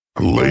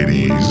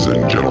Ladies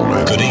and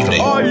gentlemen, Good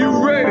evening. Are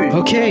you ready?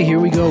 Okay, here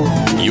we go.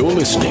 You're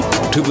listening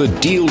to the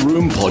Deal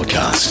Room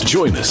Podcast.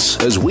 Join us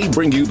as we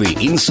bring you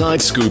the inside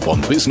scoop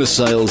on business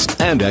sales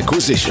and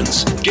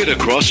acquisitions. Get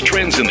across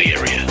trends in the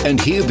area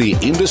and hear the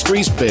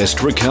industry's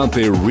best recount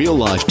their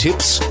real-life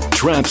tips,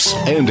 traps,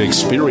 and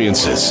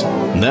experiences.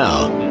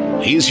 Now,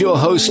 here's your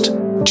host,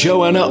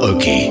 Joanna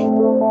Oakey.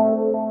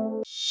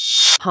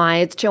 Hi,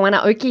 it's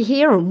Joanna Oakey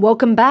here, and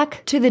welcome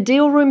back to the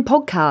Deal Room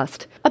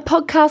Podcast, a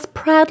podcast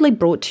proudly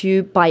brought to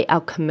you by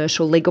our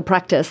commercial legal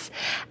practice,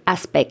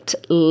 Aspect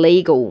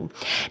Legal.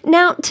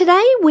 Now,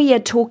 today we are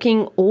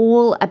talking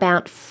all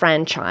about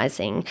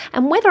franchising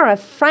and whether a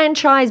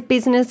franchise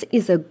business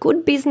is a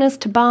good business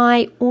to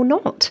buy or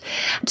not.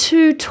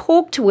 To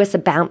talk to us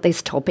about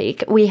this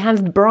topic, we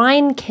have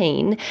Brian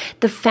Keane,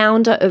 the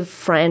founder of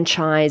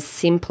Franchise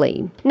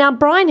Simply. Now,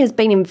 Brian has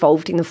been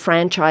involved in the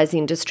franchise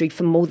industry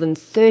for more than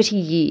 30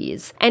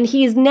 years, and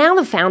he is now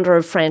the founder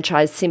of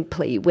Franchise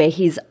Simply, where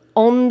he's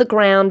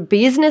on-the-ground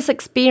business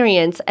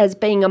experience as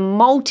being a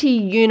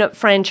multi-unit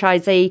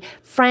franchisee,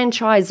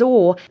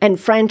 franchisor, and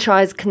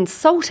franchise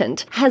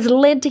consultant has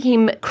led to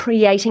him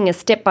creating a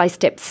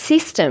step-by-step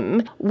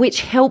system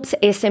which helps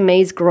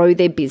SMEs grow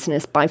their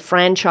business by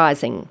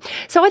franchising.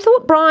 So I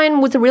thought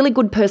Brian was a really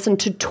good person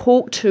to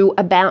talk to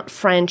about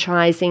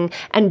franchising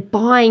and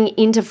buying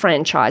into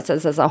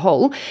franchises as a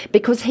whole,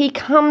 because he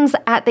comes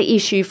at the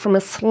issue from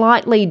a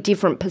slightly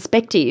different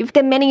perspective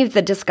than many of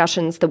the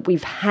discussions that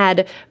we've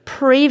had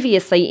previously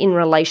in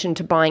relation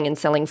to buying and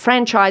selling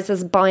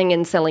franchises, buying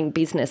and selling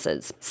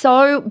businesses.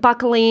 So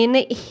buckle in,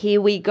 here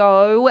we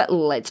go.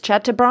 Let's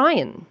chat to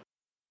Brian.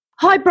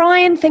 Hi,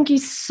 Brian. Thank you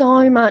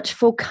so much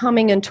for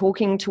coming and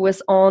talking to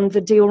us on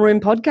the Deal Room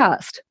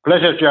Podcast.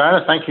 Pleasure,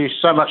 Joanna. Thank you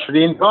so much for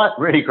the invite.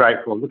 Really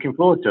grateful. Looking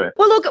forward to it.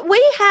 Well, look,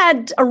 we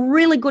had a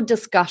really good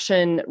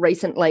discussion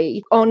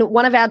recently on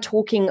one of our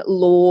Talking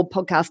Law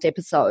podcast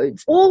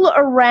episodes, all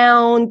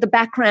around the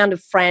background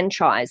of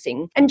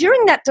franchising. And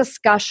during that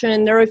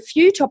discussion, there are a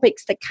few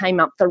topics that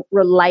came up that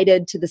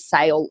related to the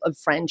sale of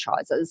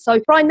franchises. So,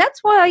 Brian,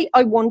 that's why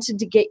I wanted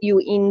to get you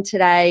in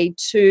today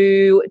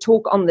to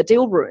talk on the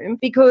Deal Room,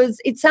 because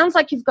it sounds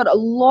like you've got a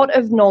lot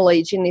of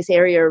knowledge in this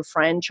area of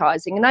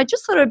franchising. And I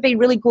just thought it'd be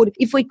really good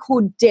if we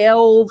could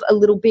delve a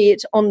little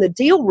bit on the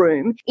Deal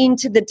Room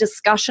into the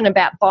discussion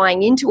about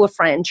buying into a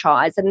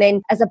franchise. And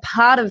then as a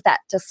part of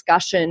that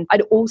discussion,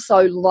 I'd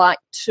also like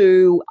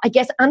to,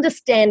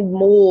 understand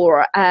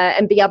more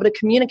and be able to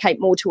communicate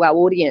more to our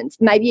audience,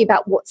 maybe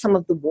about what some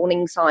of the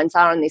warning signs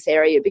are in this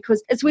area.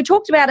 Because as we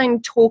talked about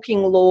in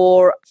Talking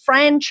Law,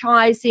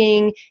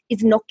 franchising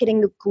is not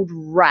getting a good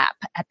rap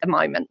at the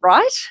moment,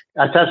 right?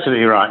 That's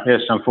absolutely right.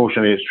 Yes,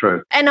 unfortunately, it's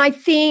true. And I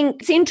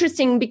think it's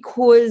interesting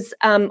because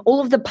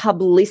all of the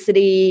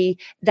publicity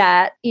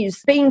that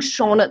is being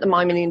shone at the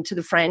moment into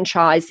the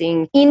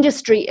franchising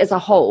industry as a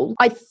whole,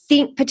 I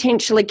think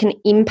potentially can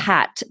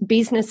impact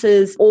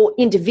businesses or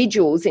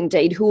individuals,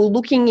 indeed, who are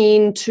looking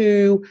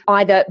into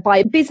either buy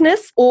a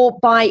business or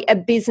buy a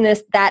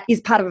business that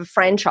is part of a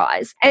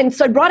franchise. And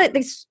so right at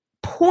this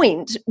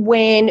point,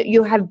 when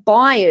you have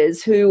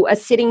buyers who are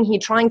sitting here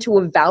trying to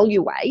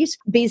evaluate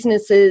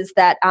businesses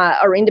that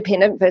are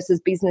independent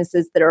versus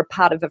businesses that are a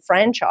part of a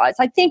franchise,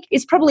 I think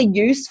it's probably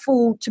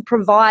useful to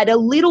provide a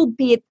little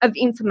bit of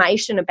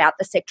information about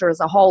the sector as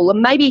a whole,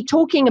 and maybe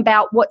talking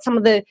about what some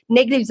of the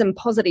negatives and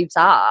positives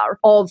are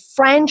of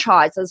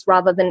franchises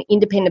rather than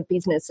independent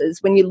businesses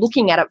when you're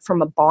looking at it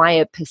from a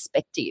buyer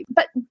perspective.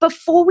 But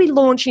before we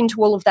launch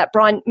into all of that,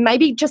 Brian,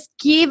 maybe just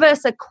give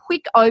us a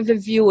quick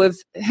overview of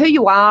who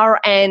you are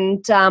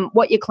and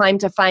what your claim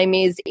to fame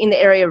is in the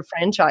area of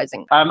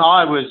franchising.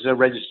 I was a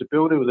registered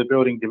builder with a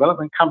building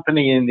development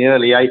company in the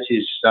early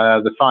 80s.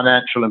 The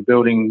financial and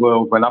building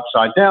world went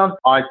upside down.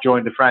 I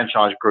joined a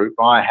franchise group.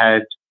 I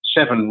had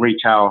 7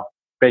 retail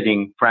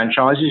bedding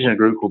franchises in a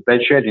group called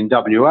Bedshed in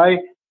WA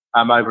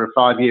over a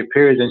 5-year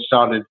period, then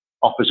started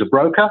off as a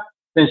broker,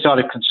 then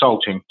started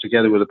consulting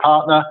together with a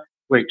partner.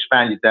 We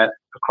expanded that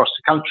across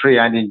the country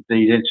and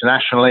indeed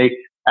internationally,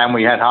 and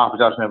we had half a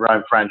dozen of our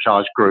own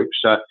franchise groups.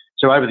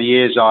 So over the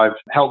years, I've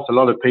helped a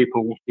lot of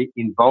people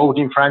involved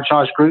in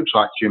franchise groups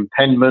like Jim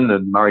Penman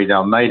and Murray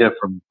D'Almeida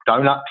from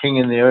Donut King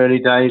in the early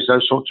days,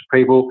 those sorts of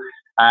people,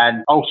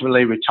 and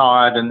ultimately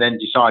retired and then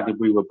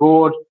decided we were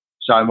bored.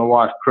 So my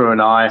wife, Prue,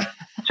 and I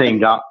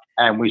teamed up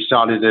and we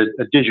started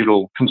a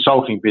digital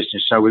consulting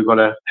business. So we've got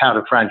how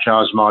to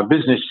franchise my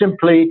business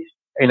simply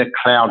in a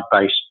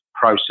cloud-based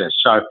process.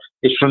 So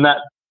it's from that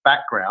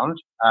background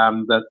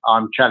that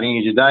I'm chatting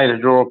you today to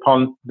draw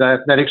upon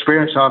that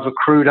experience I've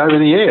accrued over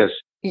the years.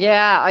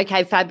 Yeah,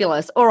 okay,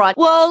 fabulous. All right.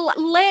 Well,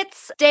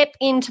 let's step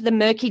into the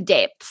murky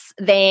depths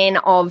then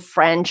of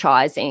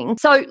franchising.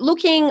 So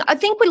I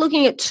think we're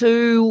looking at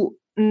 2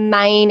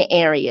 main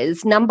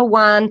areas. Number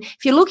 1,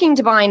 if you're looking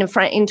to buy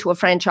into a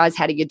franchise,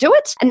 how do you do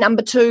it? And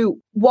number 2,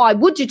 why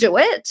would you do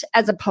it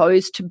as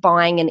opposed to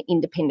buying an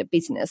independent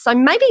business? So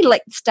maybe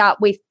let's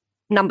start with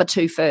number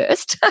 2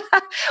 first.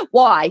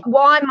 Why?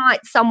 Why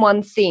might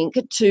someone think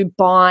to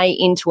buy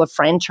into a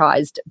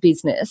franchised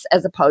business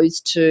as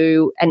opposed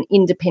to an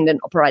independent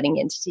operating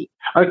entity?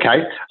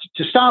 Okay,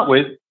 to start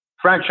with,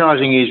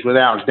 franchising is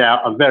without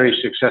doubt a very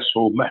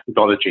successful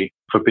methodology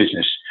for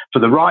business. For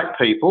the right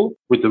people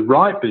with the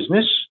right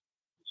business,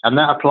 and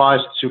that applies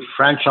to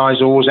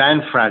franchisors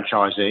and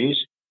franchisees.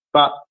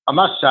 But I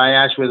must say,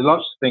 as with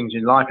lots of things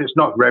in life, it's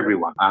not for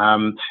everyone.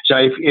 So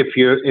if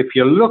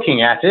you're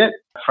looking at it,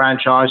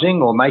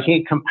 franchising or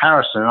making a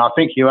comparison, and I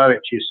think you owe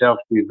it to yourself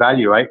to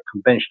evaluate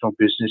conventional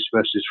business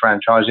versus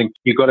franchising,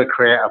 you've got to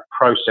create a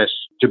process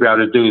to be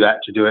able to do that,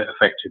 to do it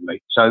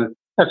effectively. So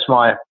that's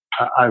my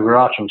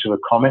overarching sort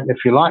of comment, if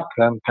you like,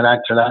 can add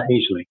to that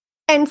easily.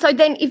 And so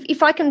then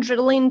if I can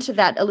drill into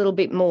that a little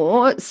bit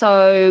more,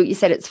 so you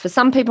said it's for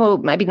some people,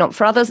 maybe not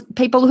for other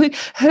people.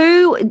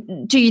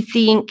 Who do you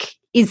think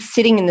is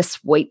sitting in the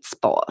sweet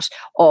spot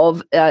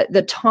of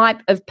the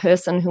type of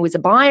person who is a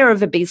buyer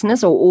of a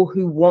business or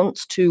who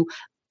wants to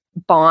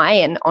buy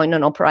and own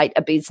and operate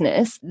a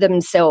business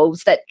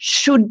themselves that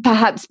should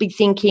perhaps be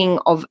thinking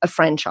of a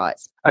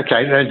franchise?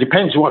 Okay, it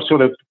depends what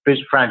sort of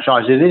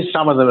franchise it is.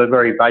 Some of them are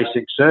very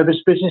basic service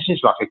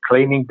businesses, like a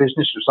cleaning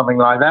business or something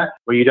like that,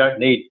 where you don't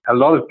need a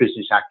lot of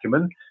business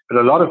acumen, but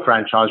a lot of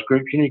franchise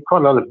groups, you need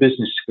quite a lot of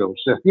business skills.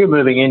 So if you're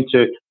moving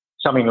into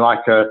something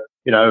like a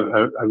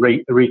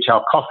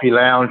retail coffee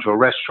lounge or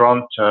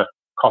restaurant, a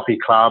coffee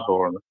club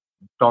or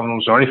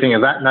McDonald's or anything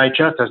of that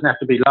nature, it doesn't have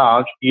to be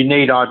large. You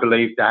need, I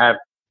believe, to have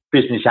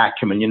business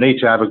acumen. You need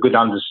to have a good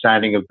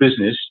understanding of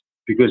business,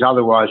 because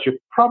otherwise you're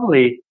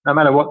probably, no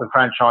matter what the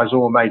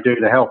franchisor may do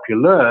to help you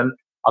learn,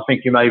 I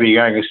think you may be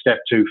going a step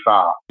too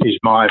far, is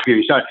my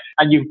view. So,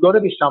 and you've got to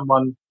be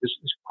someone, there's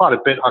quite a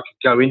bit I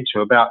could go into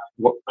about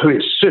who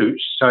it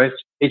suits. So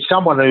it's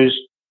someone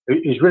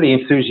who's really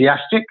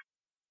enthusiastic.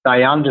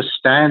 They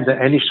understand that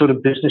any sort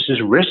of business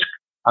is risk,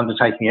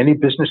 undertaking any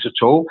business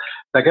at all.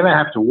 They're going to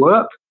have to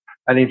work.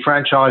 And in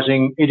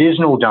franchising, it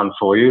isn't all done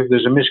for you.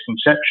 There's a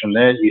misconception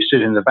there. You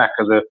sit in the back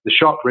of the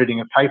shop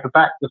reading a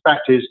paperback. The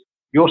fact is,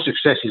 your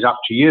success is up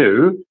to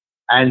you,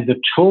 and the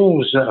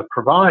tools that are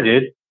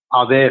provided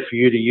are there for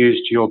you to use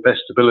to your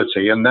best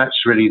ability. And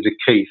that's really the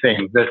key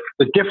thing. The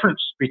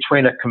difference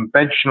between a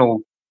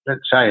conventional,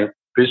 let's say,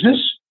 business,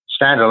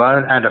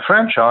 standalone, and a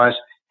franchise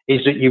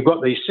is that you've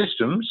got these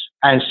systems.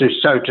 And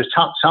so to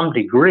some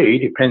degree,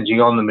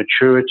 depending on the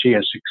maturity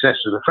and success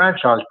of the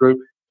franchise group,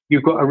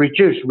 you've got a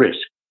reduced risk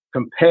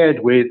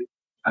compared with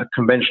a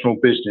conventional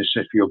business.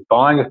 If you're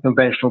buying a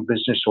conventional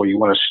business or you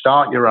want to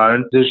start your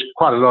own, there's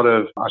quite a lot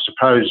of, I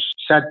suppose,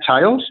 sad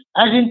tales,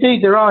 as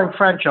indeed there are in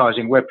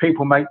franchising, where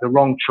people make the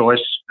wrong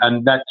choice.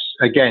 And that's,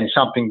 again,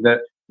 something that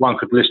one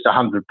could list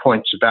 100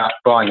 points about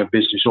buying a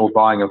business or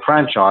buying a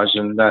franchise.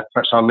 And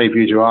perhaps I'll leave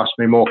you to ask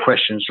me more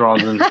questions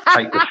rather than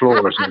take the floor.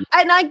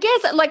 And I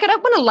guess, I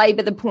don't want to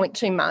labour the point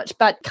too much,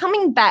 but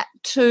coming back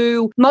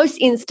to most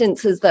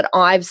instances that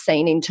I've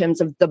seen in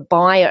terms of the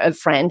buyer of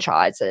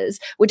franchises,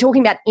 we're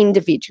talking about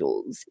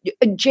individuals,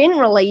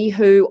 generally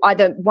who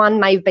either, one,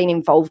 may have been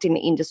involved in the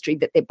industry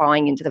that they're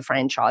buying into the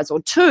franchise,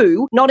 or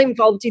two, not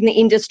involved in the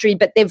industry,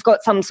 but they've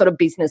got some sort of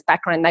business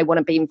background. They want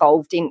to be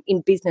involved in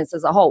business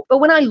as a whole. But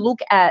when I look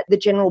at the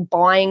general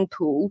buying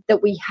pool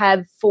that we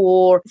have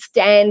for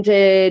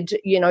standard,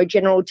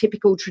 general,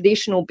 typical,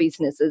 traditional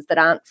businesses that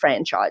aren't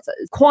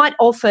franchises, quite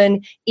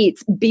often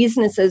it's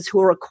businesses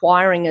who are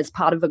acquiring as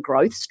part of a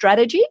growth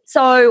strategy.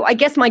 So I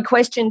guess my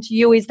question to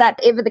you, is that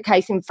ever the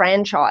case in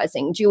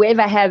franchising? Do you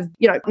ever have,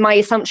 my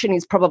assumption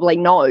is probably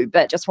no,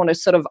 but just want to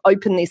sort of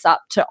open this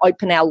up to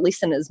open our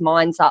listeners'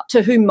 minds up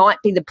to who might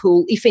be the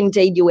pool, if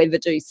indeed you ever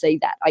do see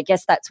that. I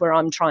guess that's where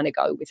I'm trying to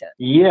go with it.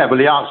 Yeah, well,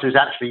 the answer is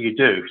actually you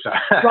do. So,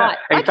 right.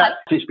 In fact,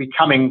 it's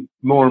becoming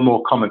more and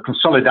more common.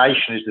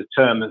 Consolidation is the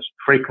term that's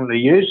frequently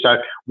used. So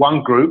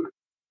one group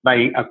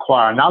may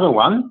acquire another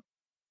one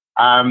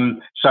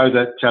so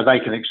that they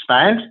can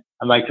expand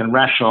and they can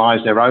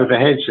rationalise their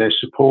overheads, their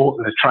support,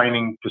 their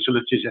training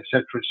facilities,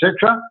 etc.,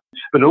 etc.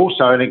 But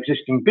also an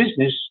existing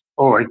business,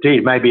 or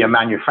indeed maybe a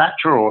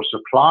manufacturer or a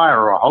supplier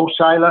or a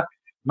wholesaler,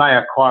 may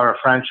acquire a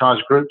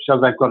franchise group so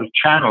they've got a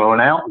channel or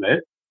an outlet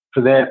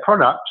for their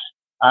products.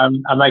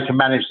 And they can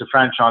manage the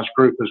franchise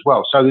group as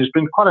well. So there's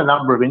been quite a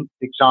number of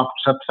examples.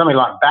 So something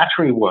like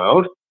Battery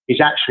World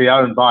is actually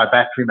owned by a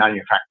battery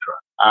manufacturer.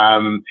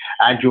 And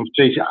you'll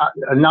see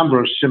a number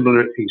of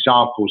similar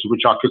examples,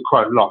 which I could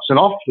quote lots. And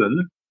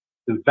often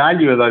the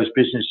value of those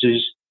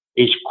businesses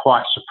is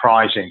quite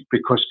surprising,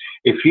 because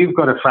if you've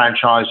got a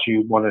franchise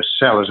you want to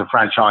sell as a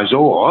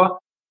franchisor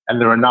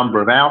and there are a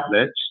number of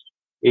outlets,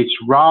 it's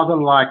rather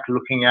like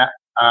looking at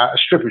a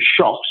strip of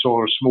shops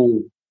or a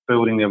small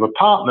building of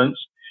apartments.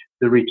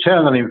 The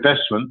return on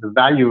investment, the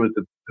value of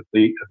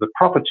the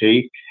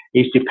property,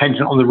 is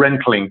dependent on the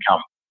rental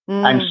income.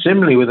 And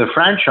similarly with a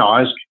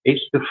franchise,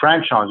 it's the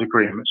franchise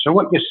agreement. So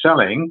what you're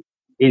selling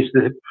is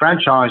the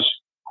franchise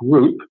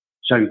group.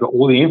 So you've got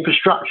all the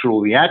infrastructure,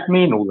 all the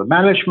admin, all the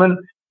management,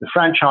 the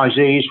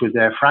franchisees with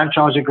their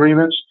franchise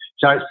agreements.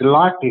 So it's the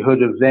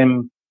likelihood of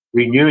them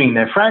renewing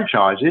their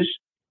franchises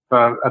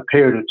for a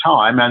period of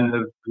time and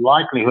the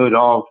likelihood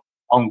of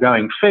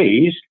ongoing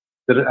fees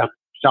that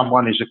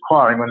someone is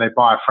acquiring when they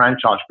buy a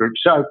franchise group.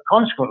 So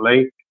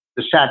consequently,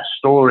 the sad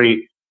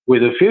story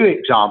with a few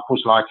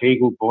examples like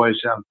Eagle Boys,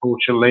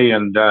 unfortunately,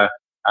 and a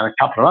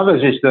couple of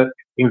others is that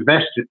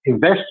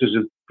investors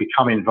have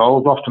become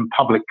involved, often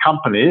public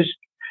companies,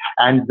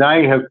 and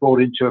they have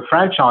bought into a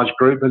franchise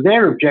group, but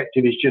their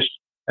objective is just,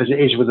 as it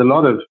is with a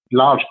lot of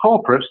large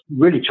corporates,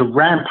 really to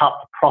ramp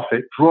up the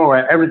profit, draw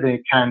out everything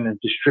it can and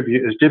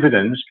distribute as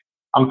dividends.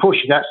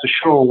 Unfortunately, that's the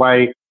sure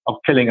way of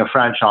killing a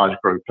franchise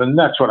group. And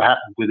that's what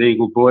happened with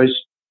Eagle Boys.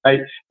 They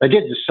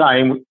did the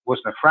same. It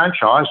wasn't a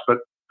franchise, but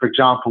for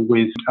example,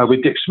 with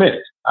Dick Smith,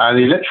 the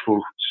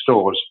electrical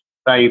stores,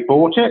 they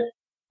bought it,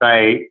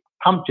 they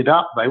pumped it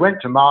up, they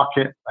went to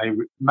market, they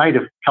made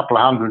a couple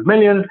of $100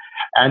 million,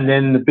 and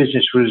then the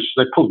business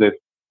they pulled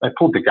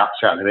the guts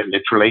out of it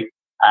literally,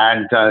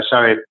 and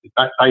so it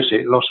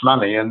basically lost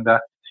money. And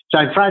so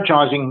in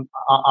franchising,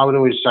 I would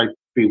always say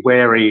be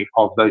wary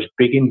of those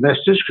big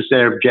investors because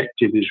their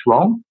objective is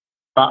wrong.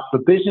 But for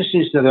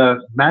businesses that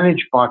are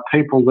managed by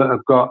people that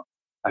have got,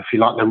 if you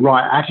like, the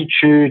right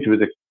attitude,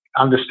 with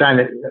understand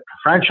that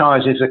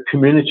franchise is a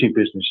community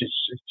business.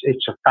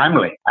 It's a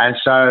family. And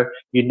so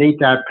you need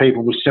to have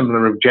people with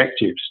similar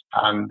objectives.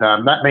 And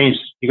that means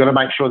you've got to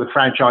make sure the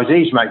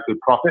franchisees make good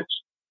profits.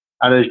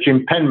 And as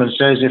Jim Penman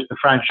says, if the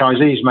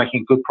franchisee is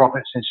making good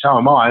profits, then so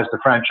am I as the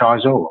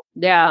franchisor.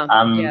 Yeah.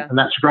 And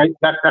that's great.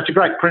 That's a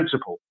great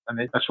principle.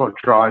 And that's what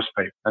drives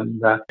people.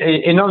 And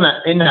in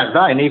that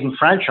vein, even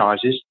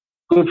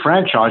good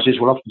franchises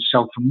will often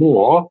sell for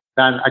more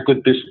than a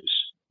good business.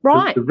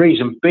 Right. The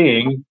reason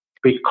being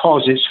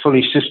because it's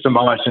fully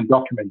systemized and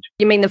documented.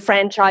 You mean the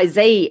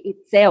franchisee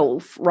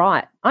itself?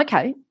 Right.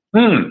 Okay.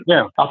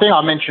 Yeah. I think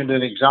I mentioned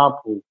an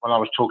example when I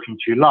was talking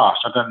to you last.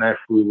 I don't know if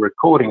we were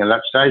recording at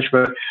that stage,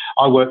 but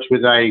I worked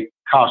with a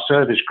car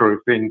service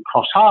group in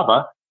Cross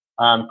Harbour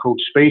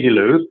called Speedy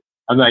Lube,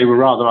 and they were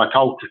rather like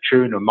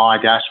Ultratune or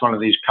Midas, one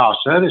of these car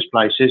service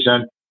places,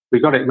 and we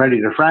got it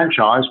ready to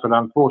franchise, but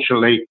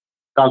unfortunately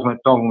Doug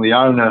McDonald, the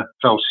owner,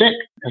 fell sick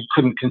and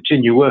couldn't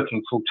continue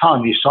working full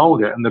time. He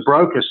sold it, and the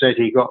broker said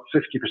he got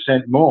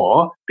 50%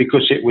 more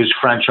because it was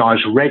franchise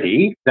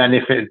ready than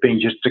if it had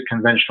been just a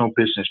conventional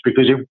business,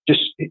 because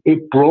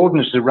it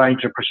broadens the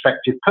range of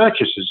prospective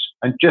purchasers.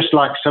 And just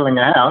like selling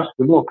a house,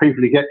 the more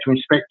people you get to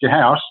inspect your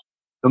house,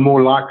 the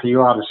more likely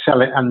you are to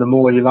sell it and the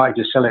more you're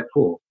likely to sell it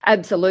for.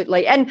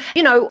 Absolutely. And,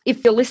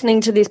 if you're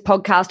listening to this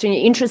podcast and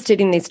you're interested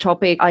in this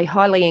topic, I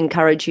highly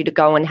encourage you to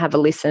go and have a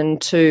listen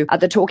to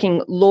the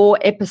Talking Law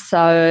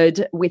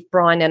episode with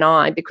Brian and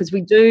I, because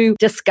we do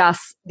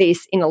discuss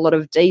this in a lot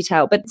of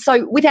detail. But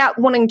so without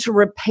wanting to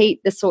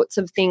repeat the sorts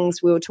of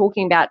things we were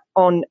talking about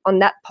on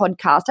that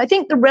podcast, I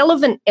think the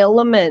relevant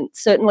element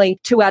certainly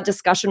to our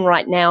discussion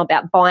right now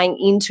about buying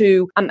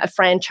into a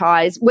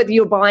franchise, whether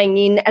you're buying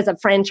in as a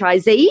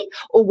franchisee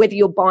or whether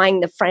you're buying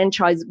the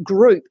franchise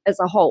group as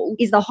a whole,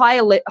 is the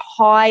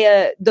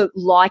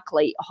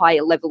likely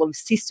higher level of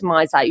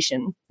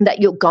systemization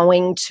that you're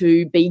going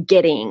to be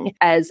getting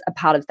as a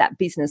part of that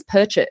business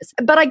purchase.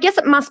 But I guess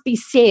it must be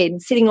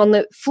said, sitting on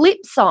the flip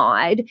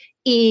side,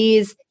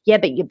 is, yeah,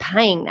 but you're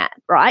paying that,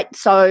 right?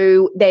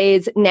 So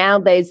there's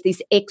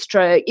this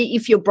extra,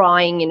 if you're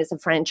buying in as a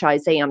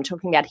franchisee, I'm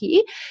talking about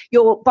here,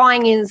 you're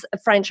buying in as a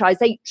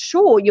franchisee,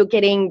 sure, you're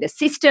getting the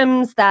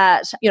systems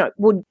that,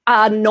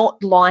 are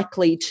not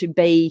likely to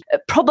be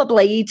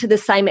probably to the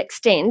same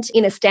extent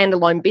in a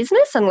standalone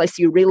business unless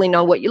you really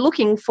know what you're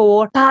looking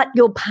for, but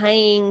you're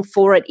paying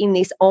for it in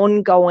this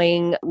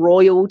ongoing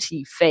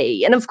royalty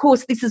fee. And of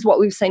course, this is what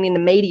we've seen in the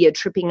media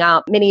tripping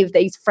up many of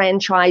these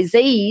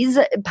franchisees,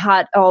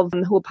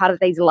 who are part of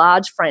these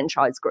large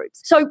franchise groups.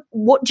 So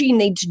what do you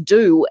need to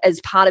do as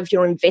part of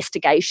your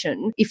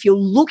investigation if you're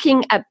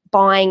looking at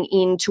buying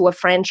into a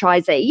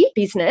franchisee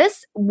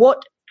business?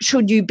 What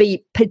should you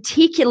be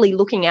particularly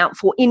looking out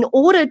for in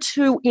order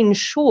to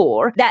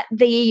ensure that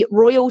the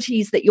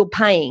royalties that you're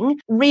paying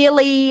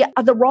really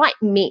are the right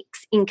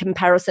mix in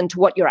comparison to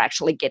what you're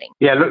actually getting?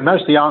 Yeah, look,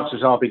 most of the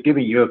answers I'll be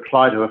giving you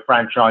apply to a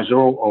franchisor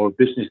or a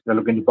business that's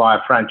looking to buy a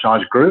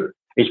franchise group.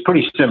 It's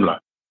pretty similar.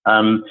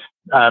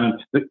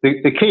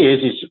 The key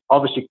is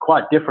obviously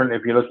quite different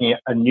if you're looking at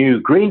a new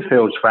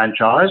greenfields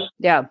franchise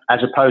as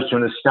opposed to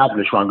an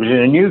established one. Because in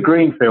a new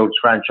greenfields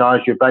franchise,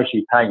 you're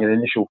basically paying an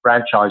initial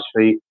franchise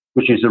fee,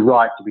 which is the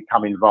right to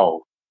become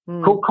involved.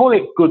 Call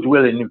it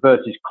goodwill in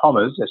inverted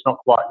commas. That's not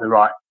quite the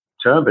right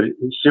term, but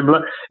it's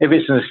similar. If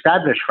it's an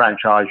established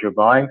franchise you're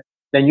buying,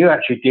 then you're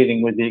actually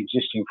dealing with the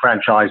existing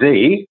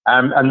franchisee,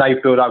 and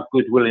they've built up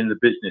goodwill in the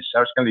business.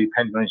 So it's going to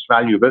depend on its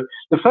value. But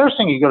the first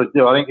thing you've got to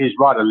do, I think, is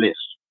write a list,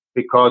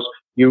 because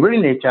you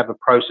really need to have a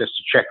process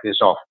to check this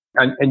off.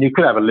 And you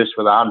could have a list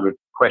with 100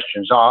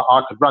 questions.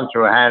 I could run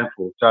through a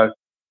handful. So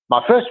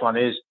my first one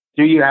is,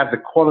 do you have the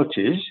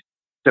qualities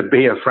to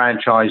be a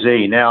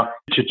franchisee? Now,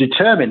 to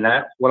determine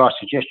that, what I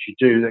suggest you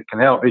do that can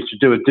help is to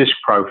do a DISC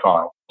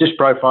profile. DISC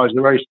profile is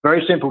a very,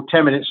 very simple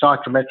 10-minute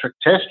psychometric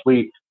test.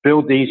 We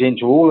build these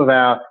into all of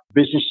our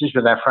businesses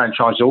with our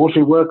franchisors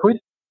we work with.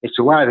 It's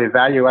a way of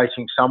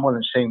evaluating someone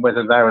and seeing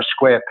whether they're a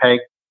square peg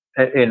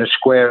in a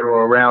square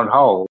or a round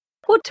hole.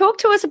 Well, talk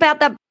to us about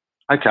that.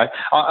 Okay.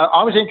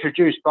 I was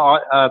introduced by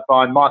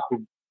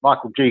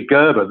Michael G.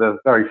 Gerber, the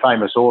very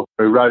famous author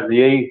who wrote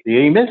the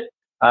E-Myth.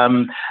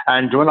 And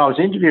when I was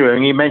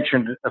interviewing, he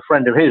mentioned a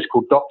friend of his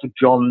called Dr.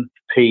 John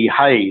P.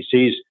 Hayes.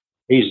 He's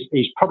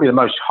probably the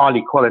most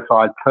highly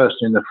qualified person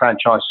in the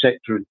franchise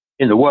sector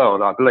in the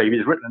world, I believe.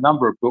 He's written a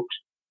number of books,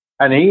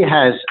 and he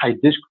has a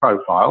DISC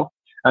profile.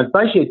 And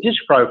basically, a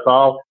DISC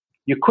profile,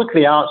 you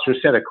quickly answer a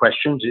set of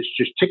questions. It's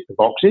just tick the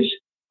boxes.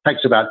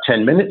 Takes about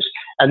 10 minutes,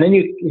 and then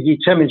you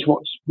determine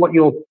what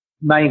your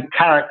main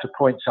character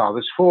points are.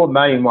 There's 4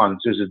 main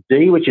ones. There's a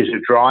D, which is a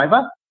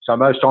driver. So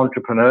most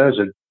entrepreneurs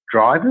are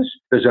drivers.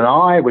 There's an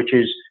I, which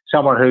is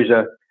someone who's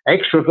an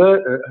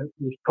extrovert,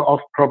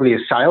 probably a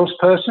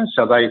salesperson.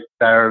 So they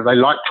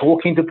like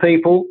talking to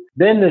people.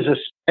 Then there's a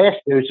S,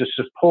 who's a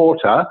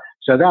supporter.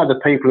 So they're the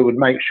people who would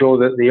make sure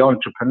that the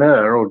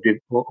entrepreneur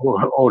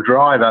or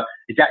driver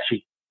is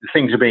actually, the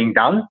things are being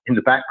done in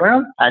the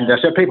background. And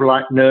so people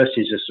like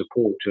nurses are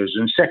supporters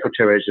and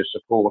secretaries are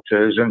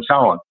supporters and so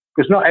on.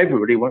 Because not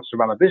everybody wants to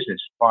run a business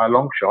by a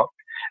long shot.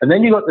 And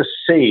then you've got the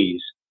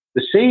C's.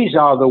 The C's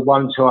are the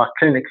ones who are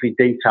clinically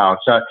detailed.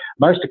 So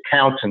most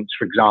accountants,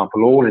 for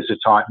example, auditors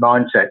type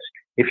mindsets.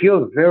 If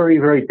you're very,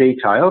 very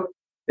detailed,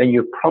 then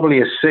you're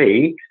probably a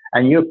C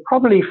and you're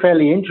probably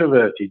fairly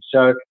introverted.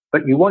 So,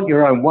 but you want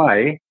your own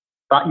way,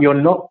 but you're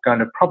not going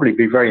to probably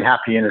be very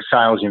happy in a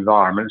sales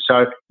environment.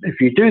 So if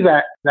you do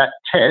that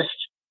test,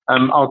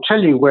 I'll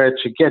tell you where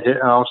to get it,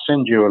 and I'll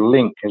send you a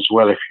link as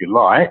well if you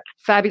like.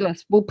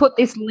 Fabulous. We'll put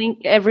this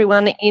link,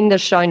 everyone, in the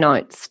show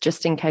notes,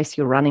 just in case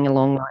you're running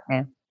along right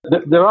now.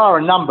 There are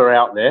a number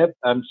out there.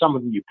 Some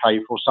of them you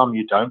pay for, some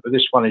you don't, but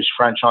this one is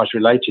franchise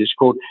related. It's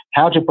called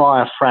How to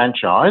Buy a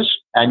Franchise,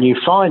 and you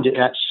find it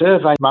at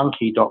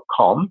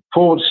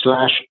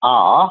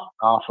surveymonkey.com/R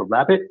for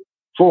rabbit,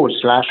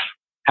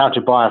 /How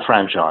to Buy a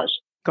Franchise.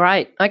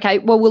 Great. Okay.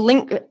 Well, we'll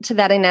link to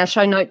that in our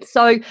show notes.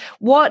 So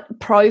what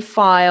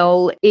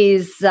profile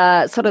is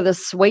sort of the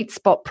sweet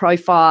spot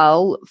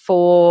profile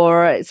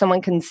for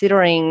someone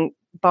considering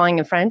buying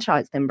a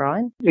franchise then,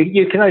 Brian?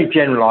 You can only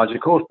generalise, of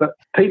course, but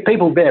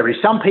people vary.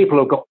 Some people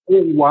have got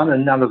all one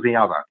and none of the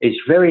other. It's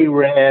very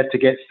rare to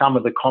get some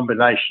of the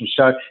combinations.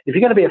 So if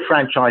you're going to be a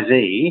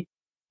franchisee,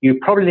 you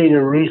probably need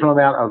a reasonable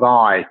amount of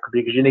I,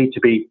 because you need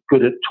to be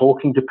good at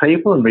talking to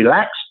people and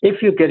relaxed.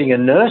 If you're getting a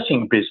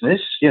nursing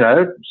business,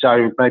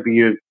 so maybe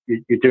you're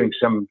doing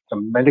some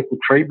medical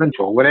treatment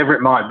or whatever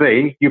it might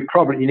be, you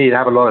need to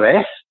have a lot of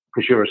S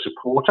because you're a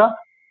supporter.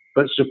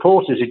 But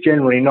supporters are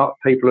generally not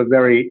people who are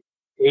very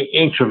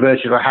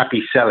introverted or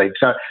happy selling.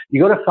 So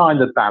you've got to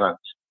find the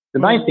balance. The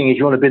main thing is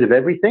you want a bit of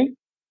everything.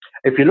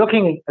 If you're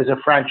looking as a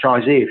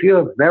franchisee, if you're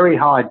a very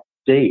high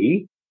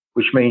D,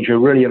 which means you're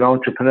really an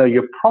entrepreneur,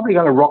 you're probably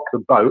going to rock the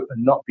boat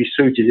and not be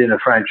suited in a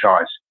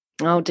franchise.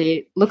 Oh,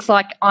 dear. Looks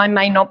like I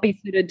may not be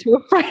suited to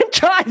a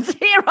franchise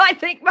here. I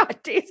think my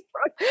DISC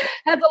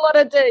has a lot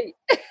of D.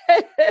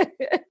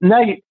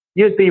 No,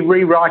 you'd be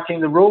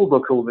rewriting the rule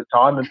book all the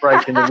time and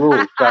breaking the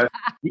rules. So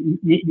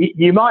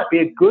you might be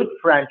a good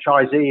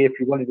franchisee if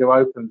you wanted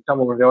to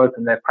someone wanted to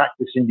open their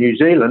practice in New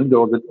Zealand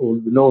or the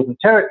Northern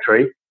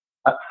Territory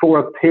for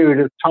a period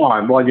of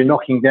time while you're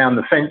knocking down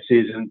the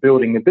fences and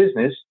building a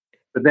business.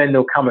 But then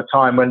there'll come a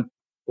time when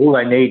all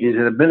they need is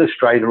an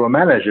administrator or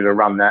manager to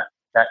run that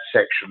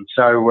section.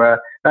 So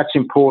that's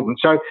important.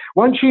 So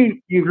once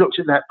you've looked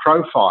at that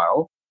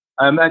profile,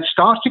 it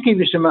starts to give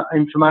you some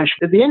information.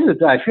 At the end of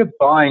the day, if you're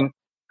buying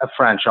a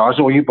franchise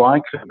or you buy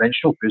a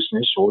conventional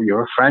business or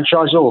you're a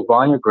franchisor or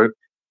buying a group,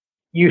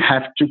 you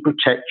have to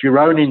protect your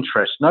own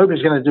interests.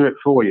 Nobody's going to do it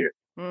for you.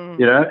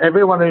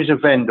 Everyone who's a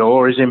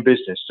vendor is in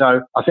business.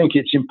 So I think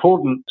it's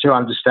important to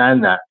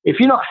understand that. If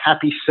you're not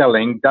happy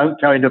selling,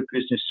 don't go into a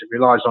business that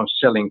relies on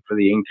selling for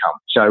the income.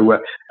 So,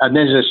 and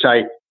then as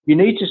I say, you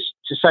need to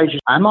say,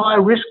 am I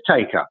a risk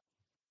taker?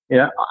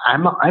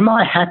 Am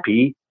I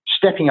happy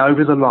stepping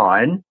over the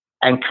line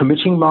and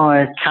committing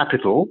my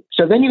capital?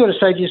 So then you've got to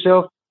say to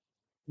yourself,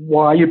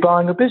 why are you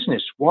buying a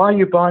business? Why are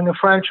you buying a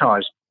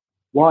franchise?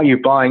 Why are you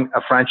buying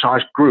a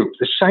franchise group?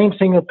 The same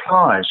thing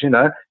applies,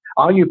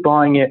 Are you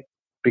buying it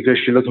because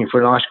you're looking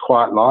for a nice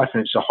quiet life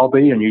and it's a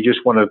hobby and you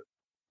just want to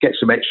get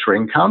some extra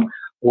income?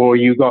 Or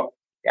you got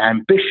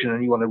ambition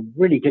and you want to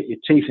really get your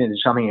teeth into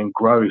something and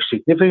grow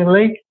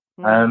significantly?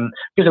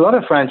 Because a lot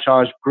of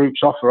franchise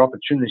groups offer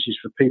opportunities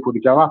for people to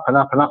go up and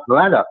up and up the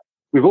ladder.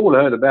 We've all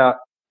heard about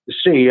the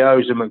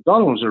CEOs of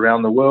McDonald's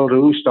around the world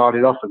who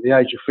started off at the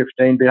age of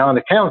 15 behind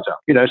the counter.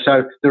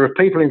 So there are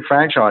people in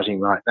franchising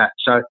like that.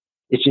 So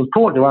it's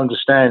important to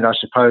understand, I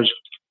suppose,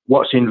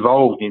 what's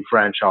involved in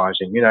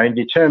franchising. In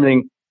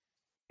determining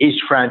is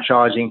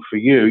franchising for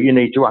you, you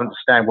need to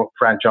understand what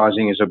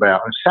franchising is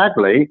about. And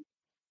sadly,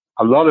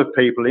 a lot of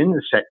people in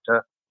the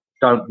sector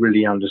don't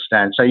really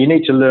understand. So you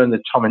need to learn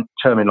the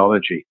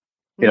terminology.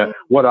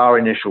 What are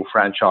initial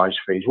franchise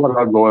fees? What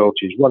are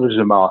royalties? What is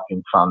a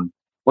marketing fund?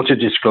 What's a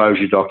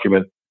disclosure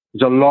document?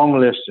 There's a long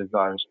list of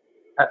those.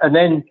 And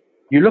then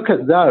you look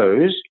at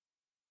those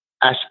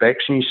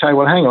aspects and you say,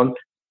 well, hang on,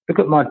 look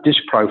at my disc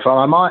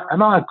profile. Am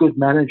I a good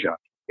manager?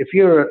 If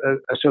you're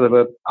a sort of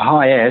a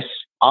high S,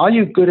 are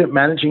you good at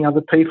managing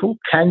other people?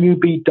 Can you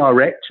be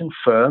direct and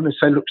firm and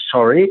say, look,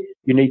 sorry,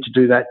 you need to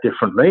do that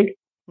differently?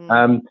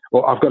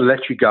 Or I've got to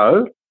let you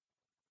go.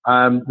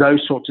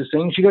 Those sorts of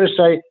things. You've got to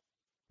say,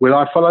 will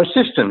I follow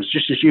systems?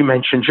 Just as you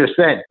mentioned just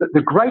then. But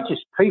the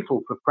greatest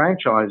people for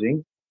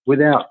franchising,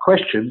 without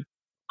question,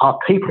 are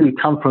people who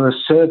come from a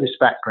service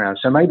background.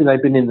 So maybe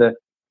they've been in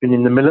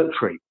the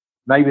military.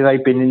 Maybe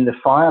they've been in the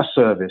fire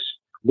service,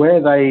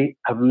 where they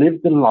have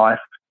lived a life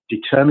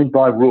determined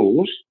by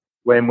rules.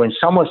 When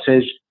someone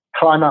says,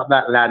 climb up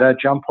that ladder,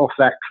 jump off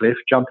that cliff,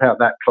 jump out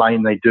that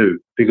plane, they do,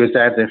 because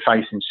they have their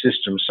faith in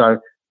systems. So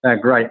they're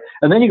great.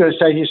 And then you've got to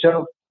say to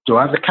yourself, do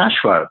I have the cash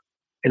flow?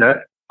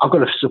 I've got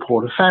to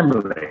support a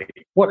family.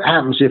 What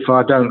happens if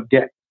I don't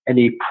get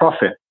any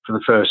profit for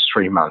the first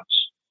 3 months?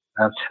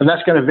 And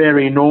that's going to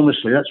vary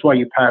enormously. That's why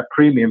you pay a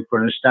premium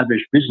for an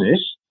established business,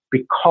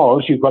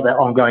 because you've got that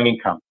ongoing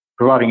income,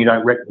 providing you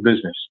don't wreck the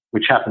business,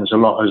 which happens a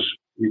lot, as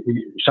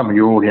some of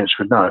your audience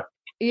would know.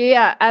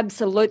 Yeah,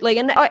 absolutely.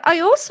 And I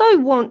just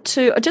want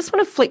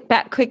to flick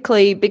back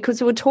quickly,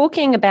 because we were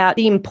talking about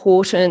the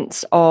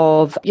importance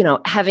of,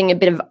 having a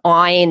bit of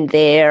eye in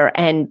there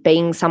and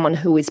being someone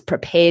who is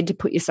prepared to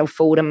put yourself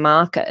forward and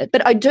market.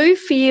 But I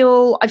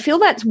feel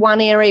that's one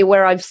area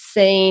where I've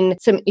seen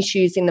some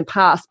issues in the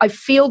past. I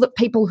feel that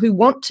people who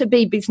want to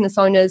be business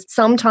owners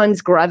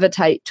sometimes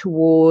gravitate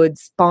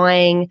towards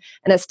buying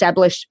an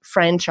established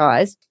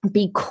franchise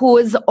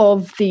because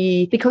of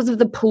the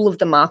pull of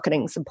the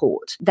marketing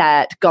support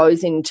that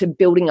goes into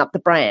building up the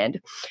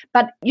brand.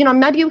 But,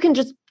 maybe we can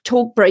just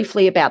talk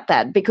briefly about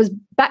that, because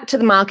back to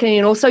the marketing,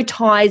 it also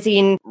ties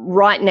in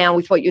right now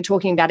with what you're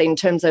talking about in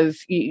terms of,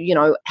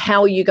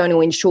 how are you going to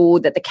ensure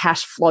that the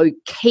cash flow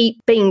keep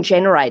being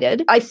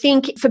generated? I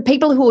think for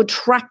people who are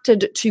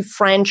attracted to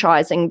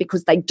franchising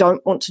because they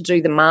don't want to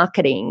do the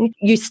marketing,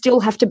 you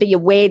still have to be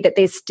aware that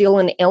there's still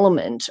an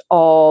element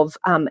of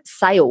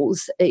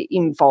sales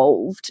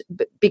involved,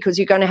 because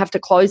you're going to have to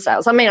close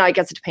sales. I mean, I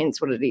guess it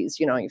depends what it is,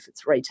 if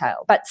it's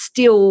retail, but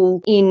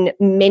still in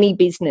many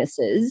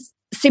businesses,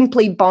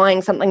 simply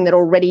buying something that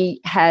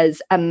already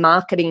has a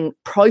marketing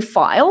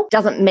profile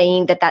doesn't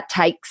mean that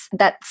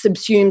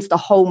subsumes the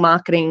whole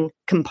marketing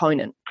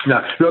component.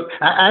 No, look,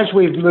 as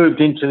we've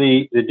moved into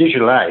the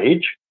digital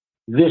age,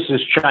 this has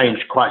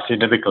changed quite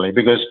significantly,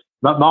 because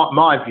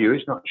my view,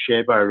 is not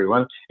shared by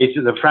everyone, is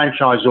that the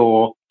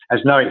franchisor has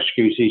no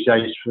excuse these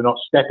days for not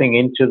stepping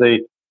into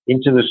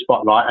the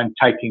spotlight and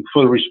taking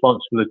full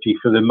responsibility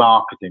for the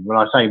marketing. When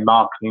I say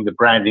marketing, the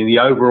branding, the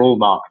overall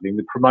marketing,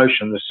 the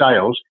promotion, the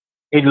sales.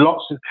 In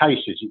lots of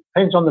cases, it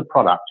depends on the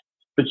product.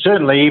 But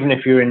certainly, even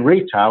if you're in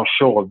retail,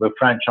 sure, the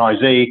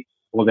franchisee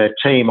or their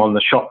team on the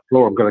shop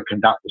floor have got to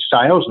conduct the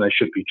sales, and they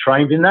should be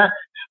trained in that.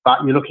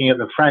 But you're looking at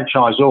the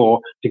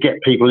franchisor to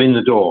get people in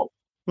the door,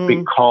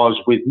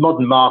 because with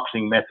modern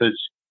marketing methods,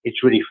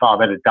 it's really far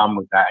better done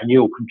with that, and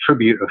you'll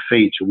contribute a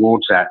fee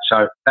towards that.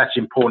 So that's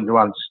important to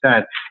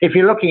understand. If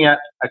you're looking at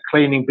a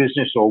cleaning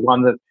business, or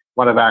one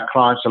of our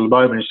clients at the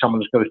moment is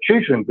someone who's got a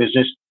tutoring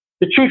business,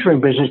 the tutoring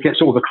business gets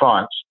all the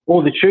clients.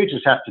 All the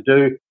tutors have to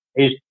do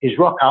is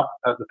rock up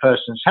at the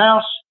person's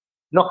house,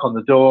 knock on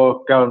the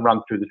door, go and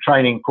run through the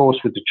training course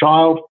with the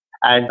child,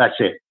 and that's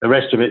it. The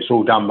rest of it's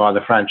all done by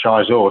the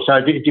franchisor. So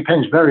it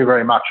depends very,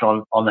 very much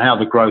on how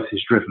the growth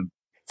is driven.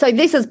 So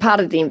this is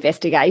part of the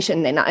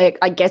investigation then,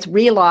 I guess,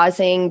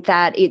 realising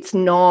that it's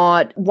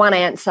not one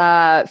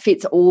answer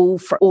fits all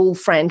for all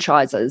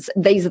franchises.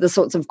 These are the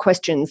sorts of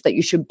questions that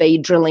you should be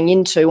drilling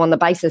into on the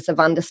basis of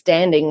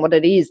understanding what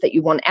it is that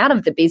you want out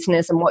of the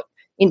business and what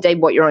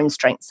your own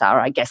strengths are.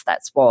 I guess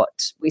that's what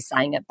we're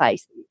saying at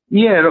base.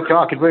 Yeah, look,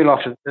 I could reel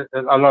off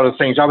a lot of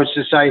things. I would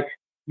just say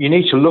you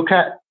need to look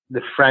at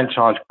the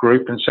franchise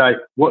group and say,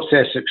 what's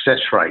their success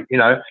rate?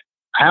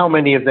 How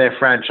many of their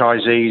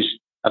franchisees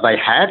have they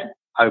had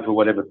over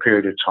whatever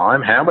period of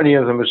time? How many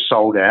of them have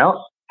sold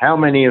out? How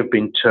many have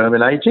been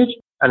terminated?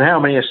 And how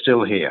many are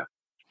still here?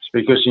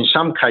 Because in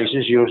some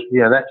cases,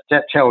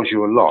 that tells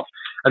you a lot.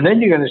 And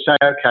then you're going to say,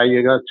 okay,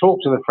 you're going to talk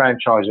to the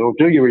franchisor,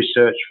 do your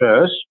research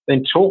first,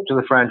 then talk to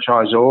the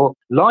franchisor,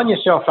 line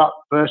yourself up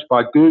first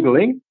by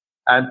Googling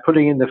and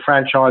putting in the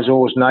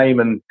franchisor's name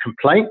and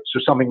complaints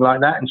or something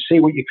like that, and see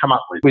what you come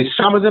up with. With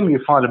some of them, you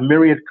find a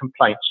myriad of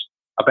complaints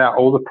about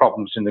all the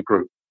problems in the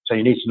group. So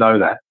you need to know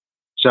that.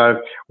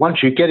 So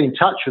once you get in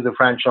touch with the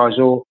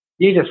franchisor,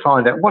 you need to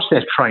find out what's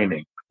their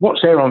training,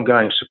 what's their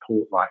ongoing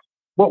support like,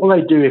 what will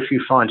they do if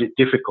you find it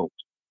difficult,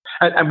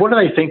 and what do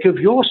they think of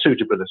your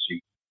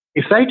suitability?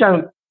 If they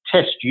don't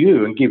test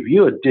you and give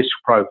you a disc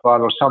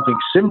profile or something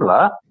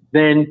similar,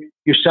 then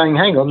you're saying,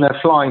 hang on, they're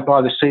flying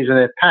by the seat of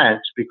their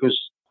pants because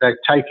they're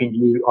taking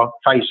you on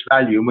face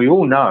value. And we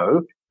all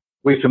know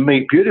we can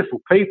meet beautiful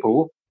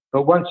people,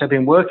 but once they've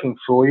been working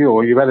for you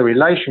or you've had a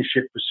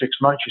relationship for 6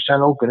 months, you're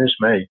saying, oh, goodness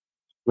me,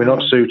 we're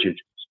not suited.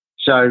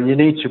 So you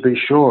need to be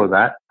sure of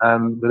that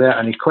without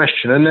any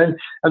question.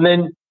 And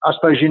then I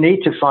suppose you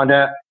need to find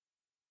out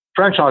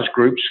franchise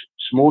groups,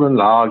 small and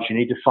large. You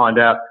need to find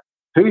out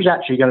who's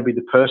actually going to be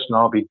the person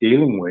I'll be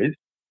dealing with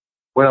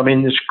when I'm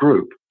in this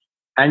group,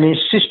 and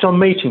insist on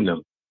meeting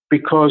them,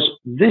 because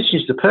this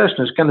is the person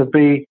that's going to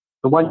be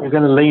the one you're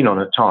going to lean on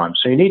at times.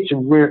 So you need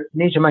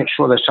to make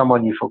sure there's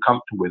someone you feel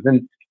comfortable with,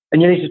 and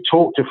you need to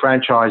talk to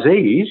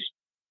franchisees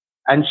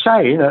and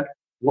say,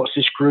 what's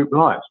this group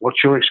like?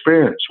 What's your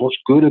experience? What's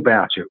good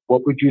about it?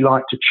 What would you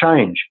like to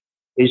change?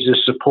 Is the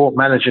support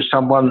manager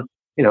someone,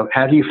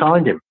 how do you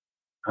find him?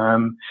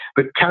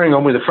 But carrying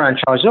on with the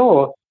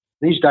franchisor,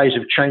 these days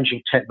of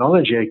changing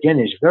technology, again,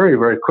 is very,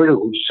 very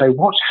critical to say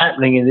what's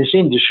happening in this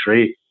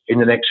industry in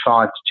the next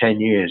 5 to 10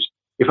 years.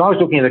 If I was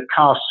looking at a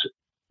car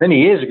many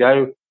years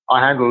ago, I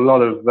handled a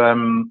lot of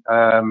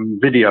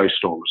video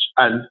stores.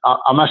 And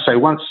I must say,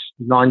 once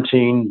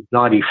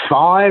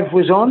 1995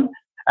 was on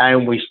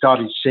and we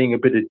started seeing a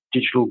bit of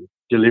digital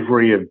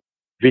delivery of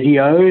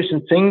videos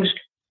and things,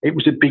 it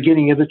was the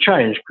beginning of the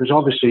change, because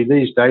obviously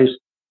these days,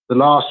 the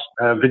last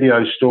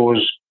video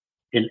stores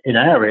in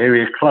our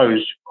area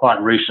closed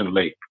quite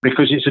recently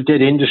because it's a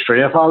dead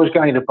industry. If I was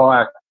going to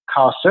buy a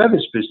car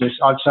service business,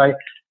 I'd say,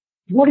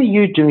 what are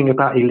you doing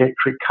about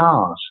electric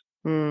cars?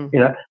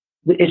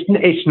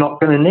 It's not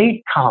going to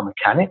need car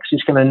mechanics.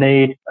 It's going to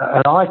need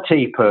an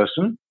IT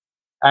person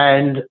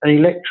and an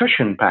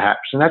electrician,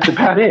 perhaps, and that's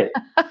about it.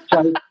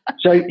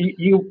 So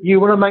you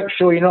want to make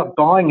sure you're not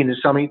buying into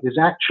something that's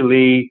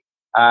actually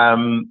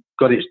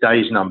got its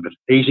days numbered.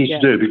 Easy to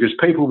do, because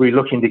people will be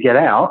looking to get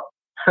out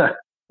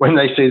when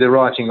they see the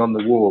writing on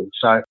the wall.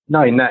 So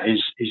knowing that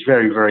is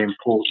very, very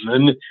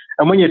important.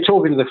 And when you're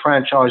talking to the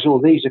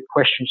franchisor, these are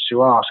questions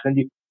to ask.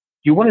 And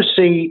you want to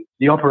see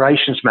the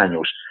operations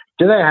manuals.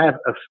 Do they have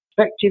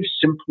effective,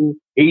 simple,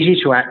 easy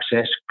to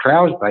access,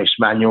 cloud-based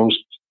manuals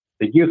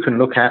that you can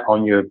look at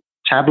on your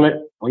tablet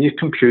or your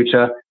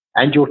computer,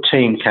 and your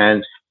team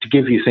can, to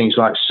give you things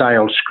like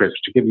sales scripts,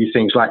 to give you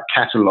things like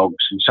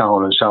catalogs and so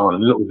on,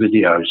 and little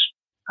videos.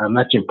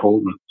 That's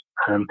important.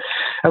 And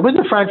with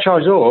the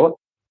franchisor,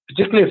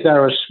 particularly if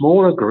they're a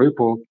smaller group,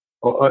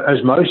 or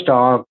as most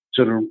are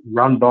sort of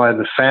run by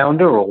the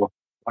founder or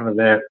one of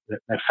their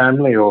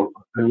family or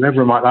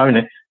whoever might own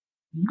it,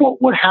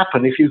 what would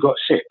happen if you got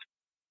sick?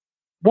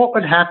 What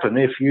would happen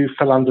if you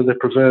fell under the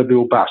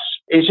proverbial bus?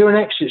 Is there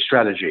an exit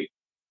strategy?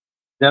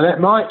 Now, that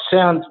might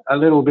sound a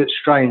little bit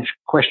strange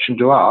question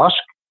to ask,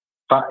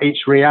 but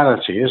it's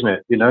reality, isn't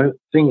it?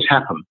 Things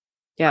happen.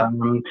 Yeah.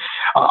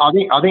 I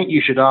think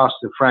you should ask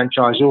the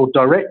franchisor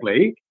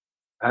directly.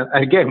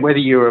 And again, whether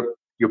you're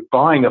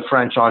buying a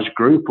franchise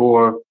group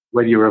or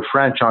whether you're a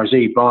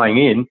franchisee buying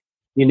in,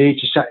 you need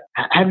to say,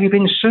 have you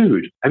been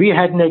sued? Have you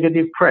had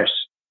negative press?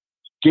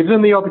 Give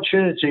them the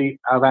opportunity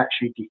of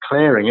actually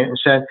declaring it and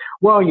saying,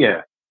 well,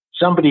 yeah,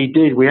 somebody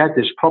did. We had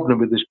this problem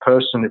with this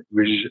person. It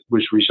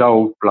was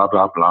resolved, blah,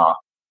 blah, blah.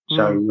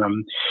 So,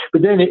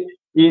 but then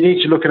you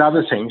need to look at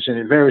other things, and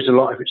it varies a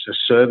lot if it's a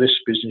service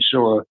business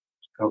or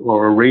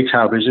a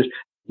retail business.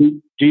 Do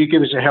you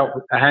give us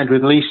a hand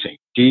with leasing?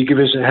 Do you give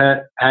us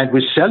a hand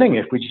with selling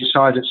if we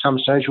decide at some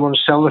stage we want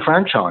to sell the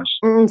franchise?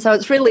 So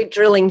it's really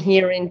drilling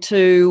here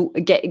into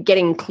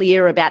getting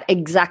clear about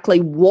exactly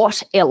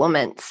what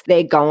elements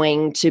they're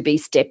going to be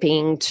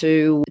stepping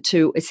to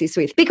assist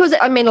with. Because,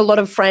 a lot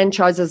of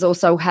franchises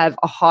also have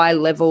a high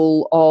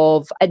level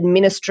of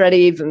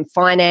administrative and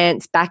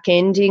finance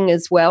back-ending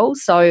as well.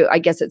 So I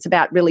guess it's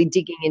about really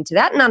digging into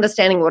that and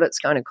understanding what it's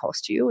going to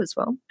cost you as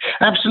well.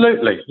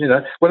 Absolutely.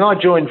 When I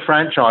joined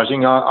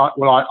franchising,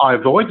 I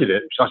avoided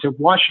it. So I said,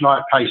 why should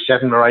I pay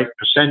 7 or 8%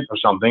 or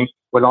something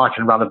when I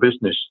can run a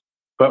business?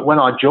 But when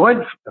I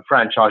joined the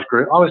franchise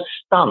group, I was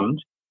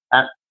stunned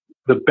at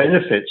the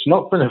benefits,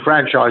 not from the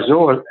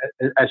franchisor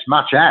as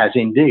much as,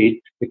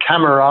 indeed, the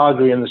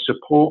camaraderie and the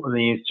support and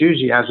the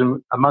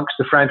enthusiasm amongst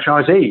the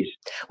franchisees.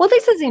 Well,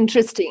 this is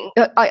interesting.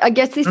 I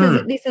guess this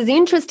is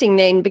interesting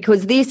then,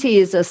 because this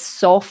is a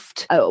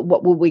soft,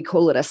 what would we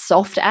call it, a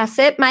soft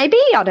asset maybe?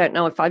 I don't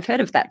know if I've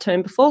heard of that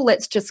term before.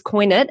 Let's just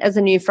coin it as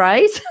a new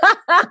phrase.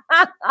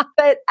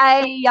 But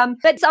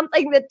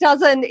something that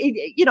doesn't,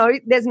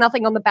 there's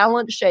nothing on the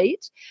balance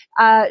sheet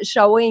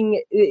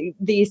showing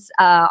this,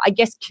 I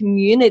guess,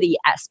 community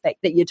aspect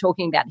that you're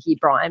talking about here,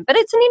 Brian. But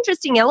it's an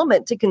interesting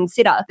element to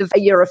consider.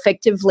 You're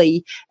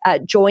effectively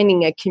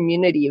joining a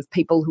community of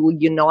people who are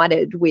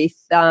united with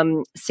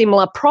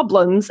similar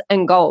problems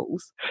and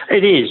goals.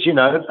 It is, and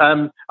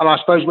I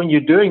suppose when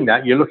you're doing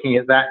that, you're looking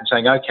at that and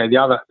saying, okay, the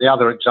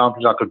other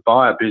examples, I could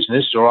buy a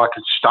business or I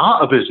could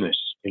start a business.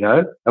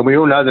 And we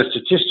all know the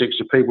statistics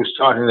of people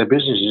starting their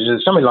businesses.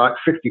 There's something like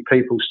 50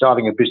 people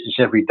starting a business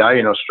every day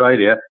in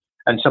Australia,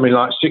 and something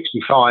like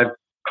 65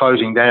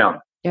 closing down.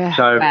 Yeah,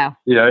 so wow.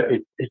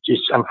 It's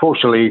just,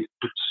 unfortunately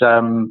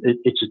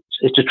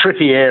it's a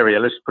tricky area.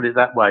 Let's put it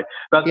that way.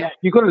 But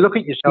you've got to look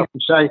at yourself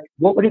and say,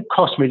 what would it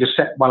cost me to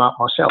set one up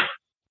myself?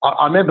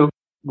 I remember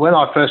when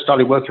I first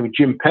started working with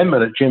Jim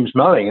Penman at Jim's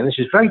Mowing, and this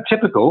is very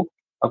typical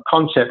of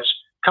concepts.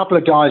 A couple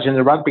of guys in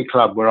the rugby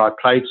club where I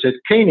played said,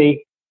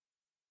 Keeney,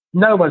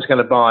 no one's going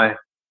to buy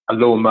a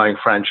lawn mowing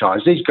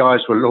franchise. These guys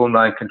were lawn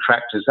mowing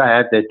contractors. They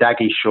had their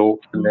daggy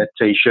shorts and their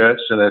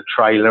T-shirts and a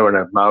trailer and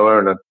a mower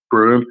and a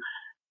broom.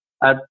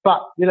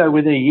 But,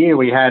 within a year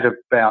we had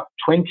about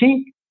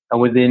 20, and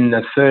within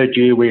the third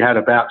year we had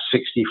about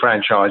 60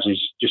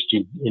 franchises just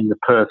in the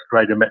Perth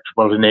greater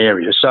metropolitan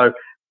area. So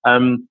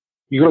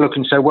you've got to look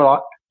and say,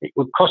 well, it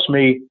would cost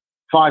me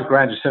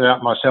 $5,000 to set it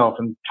up myself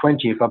and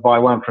 20 if I buy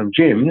one from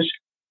gyms.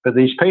 But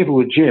these people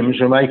with gyms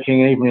were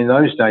making, even in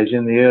those days,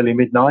 in the early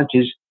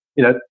mid-90s,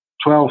 $1,200,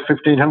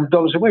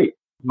 $1,500 a week.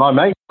 My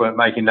mates weren't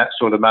making that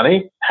sort of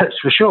money, that's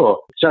for sure.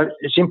 So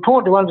it's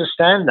important to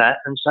understand that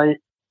and say,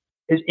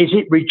 is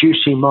it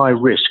reducing my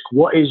risk?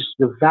 What is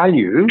the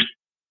value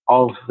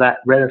of that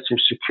relative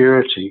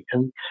security?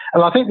 And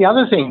I think the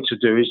other thing to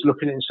do is look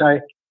at it and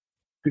say,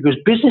 because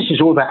business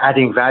is all about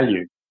adding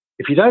value.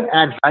 If you don't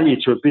add value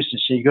to a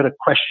business, you've got to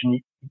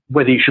question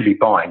whether you should be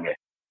buying it.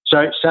 So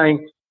it's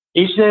saying,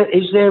 is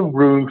there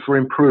room for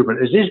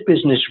improvement? Is this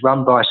business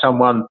run by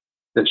someone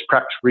that's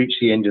perhaps reached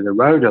the end of the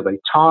road? Are they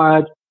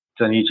tired?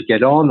 Do they need to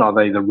get on? Are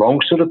they the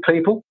wrong sort of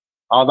people?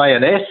 Are they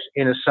an S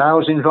in a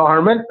sales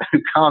environment who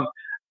can't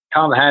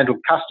handle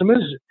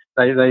customers?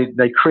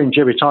 They cringe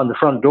every time the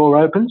front door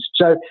opens.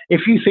 So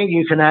if you think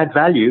you can add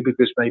value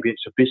because maybe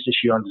it's a business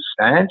you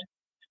understand,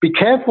 be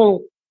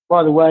careful,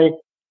 by the way,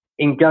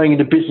 in going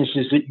into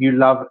businesses that you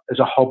love as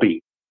a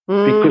hobby,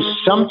 because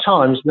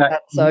sometimes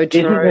that's so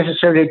isn't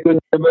necessarily a good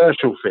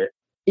commercial fit.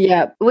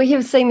 Yeah, we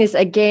have seen this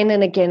again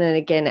and again and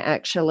again,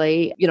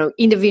 actually.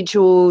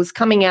 Individuals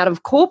coming out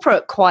of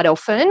corporate quite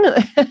often,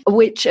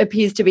 which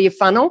appears to be a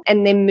funnel,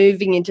 and then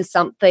moving into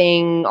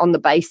something on the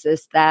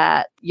basis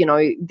that,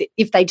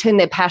 if they turn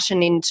their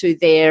passion into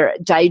their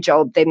day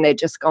job, then they're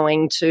just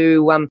going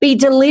to be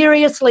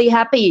deliriously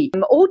happy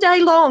all day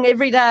long,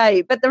 every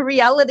day. But the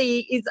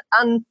reality is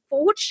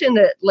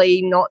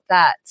unfortunately not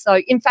that.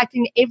 So, in fact,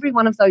 in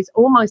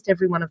almost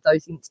every one of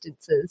those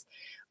instances,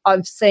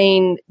 I've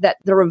seen that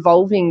the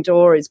revolving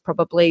door is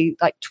probably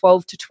like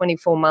 12 to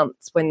 24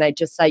 months when they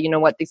just say, you know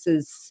what, this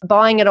is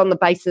buying it on the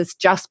basis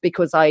just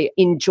because I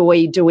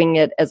enjoy doing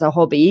it as a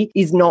hobby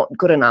is not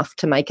good enough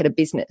to make it a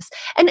business.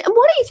 And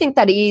what do you think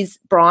that is,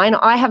 Brian?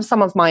 I have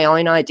some of my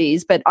own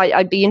ideas, but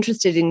I'd be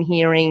interested in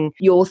hearing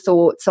your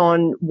thoughts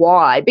on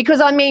why. Because,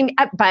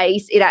 at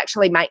base, it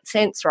actually makes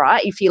sense,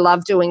 right? If you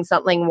love doing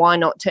something, why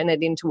not turn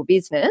it into a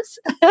business?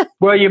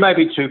 Well, you may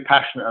be too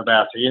passionate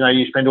about it.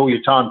 You spend all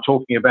your time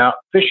talking about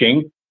fishing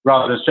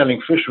rather than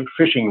selling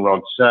fishing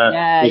rods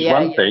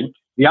one thing.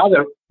 The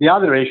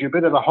other is you're a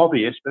bit of a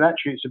hobbyist, but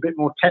actually it's a bit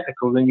more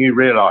technical than you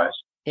realise.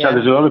 Yeah. So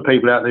there's a lot of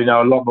people out there who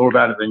know a lot more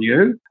about it than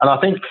you. And I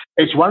think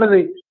it's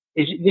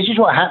this is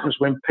what happens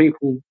when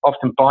people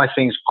often buy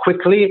things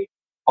quickly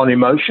on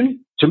emotion.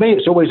 To me,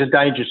 it's always a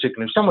danger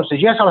signal. If someone says,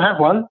 yes, I'll have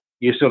one,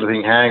 you sort of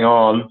think, hang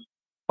on.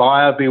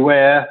 Buyer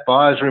beware,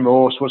 buyer's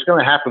remorse. What's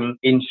going to happen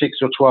in 6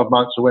 or 12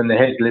 months or when the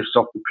head lifts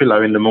off the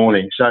pillow in the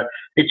morning? So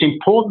it's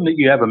important that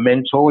you have a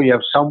mentor, you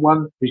have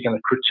someone who's going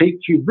to critique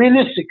you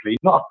realistically.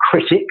 Not a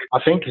critic, I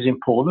think, is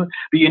important,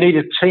 but you need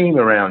a team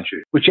around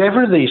you.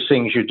 Whichever of these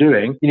things you're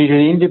doing, you need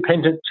an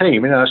independent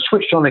team. A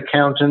switched-on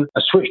accountant,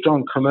 a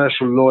switched-on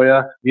commercial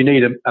lawyer. You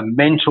need a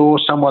mentor,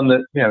 someone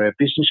that, a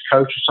business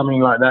coach or something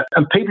like that,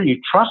 and people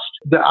you trust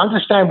that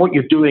understand what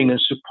you're doing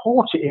and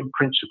support it in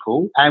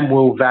principle and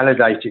will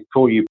validate it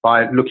for you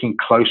by looking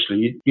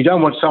closely. You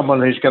don't want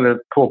someone who's going to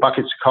pour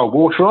buckets of cold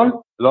water on.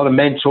 A lot of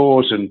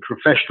mentors and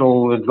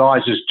professional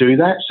advisors do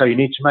that. So you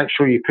need to make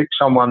sure you pick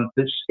someone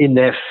that's in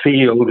their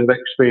field of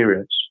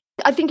experience.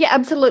 I think you're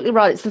absolutely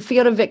right. It's the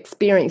field of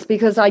experience,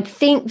 because I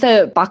think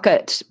the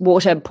bucket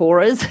water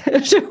pourers,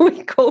 should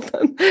we call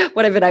them,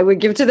 whatever they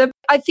would give to them,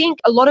 I think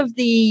a lot of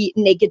the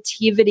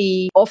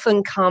negativity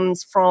often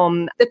comes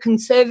from the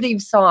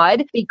conservative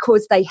side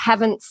because they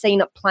haven't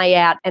seen it play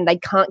out and they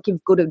can't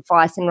give good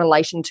advice in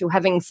relation to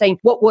having seen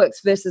what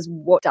works versus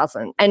what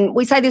doesn't. And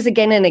we say this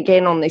again and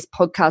again on this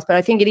podcast, but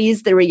I think it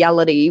is the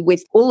reality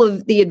with all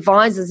of the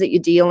advisors that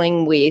you're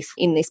dealing with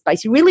in this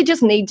space. You really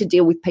just need to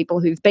deal with people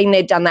who've been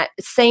there, done that,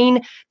 seen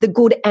the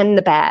good and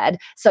the bad.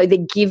 So they're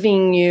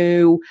giving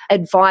you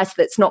advice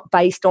that's not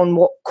based on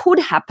what could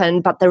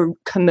happen, but the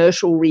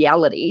commercial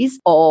realities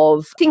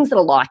of things that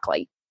are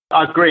likely.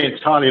 I agree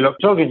entirely. Look,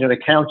 talking to an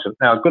accountant,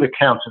 now a good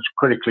accountant's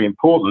critically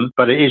important,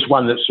 but it is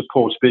one that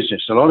supports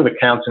business. A lot of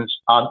accountants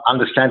are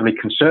understandably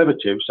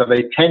conservative, so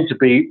they tend to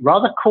be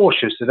rather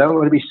cautious. They don't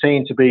want to be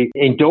seen to be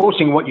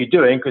endorsing what you're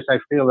doing because they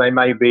feel they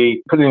may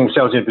be putting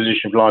themselves in a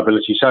position of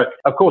liability. So,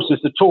 of course,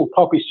 there's the tall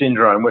poppy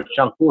syndrome, which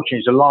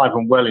unfortunately is alive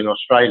and well in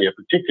Australia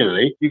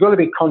particularly. You've got to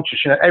be conscious.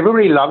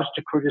 Everybody loves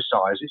to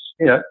criticise.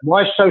 It's,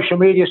 why is social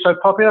media so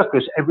popular?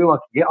 Because everyone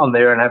can get on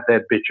there and have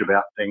their bitch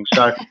about things.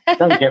 So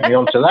don't get me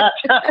onto that.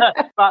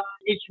 But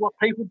it's what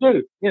people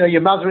do.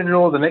 Your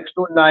mother-in-law, the next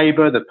door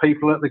neighbour, the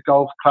people at the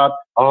golf club,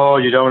 oh,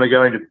 you don't want to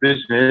go into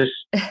business,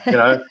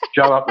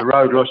 Joe up the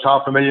road lost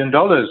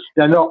 $500,000.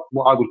 They're not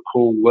what I would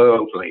call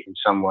worldly in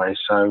some ways.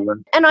 So,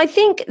 and I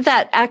think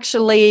that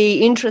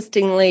actually,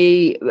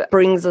 interestingly,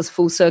 brings us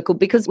full circle,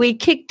 because we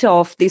kicked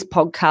off this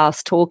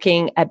podcast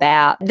talking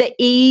about the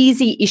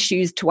easy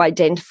issues to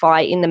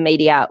identify in the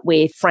media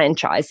with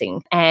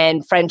franchising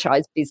and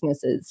franchise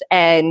businesses.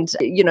 And,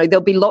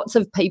 there'll be lots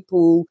of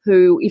people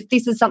who, if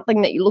this is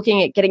something that you're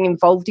looking at getting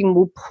involved in,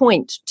 will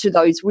point to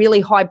those really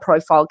high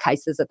profile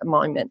cases at the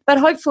moment. But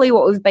hopefully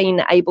what we've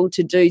been able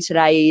to do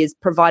today is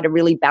provide a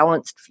really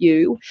balanced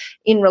view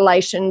in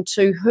relation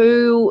to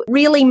who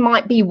really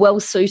might be well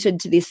suited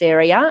to this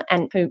area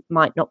and who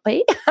might not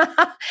be.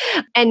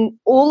 And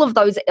all of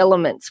those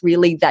elements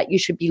really that you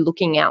should be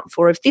looking out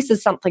for if this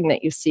is something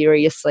that you're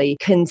seriously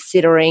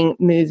considering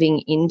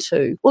moving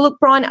into. Well, look,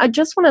 Brian, I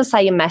just want to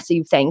say a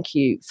massive thank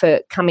you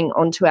for coming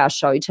onto our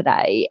show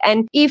today.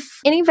 And if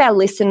any of our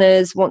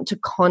listeners want to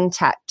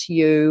contact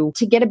you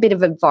to get a bit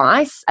of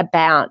advice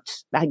about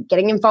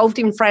getting involved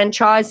in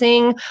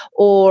franchising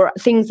or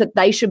things that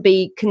they should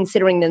be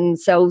considering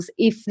themselves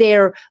if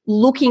they're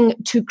looking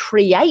to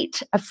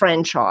create a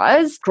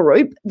franchise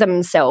group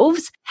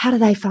themselves, how do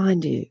they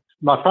find you?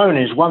 My phone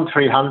is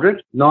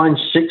 1300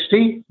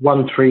 960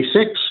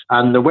 136,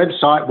 and the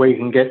website where you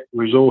can get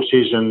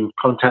resources and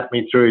contact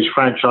me through is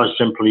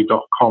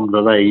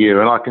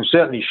franchisesimply.com.au. And I can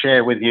certainly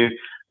share with you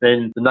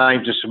then the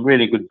names of some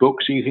really good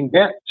books you can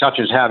get, such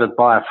as How to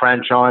Buy a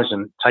Franchise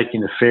and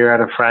Taking the Fear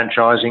Out of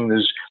Franchising.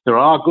 There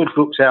are good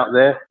books out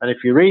there, and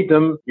if you read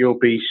them, you'll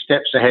be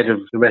steps ahead of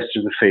the rest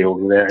of the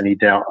field without any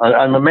doubt.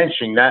 And I'm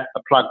mentioning that,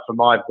 a plug for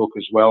my book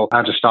as well,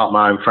 How to Start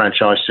My Own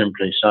Franchise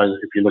Simply, so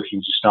if you're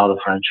looking to start a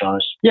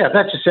franchise. Yeah,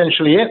 that's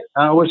essentially it.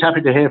 I'm always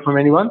happy to hear from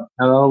anyone,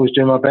 and I'll always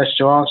do my best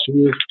to answer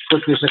you as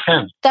quickly as I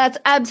can. That's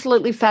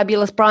absolutely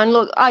fabulous, Brian.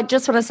 Look, I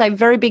just want to say a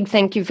very big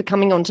thank you for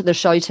coming onto the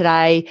show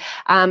today.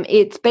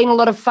 It's been a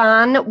lot of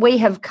fun. We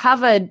have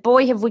covered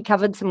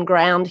some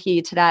ground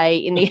here today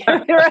in the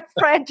area of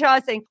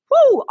franchising.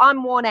 Woo,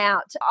 I'm worn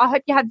out. I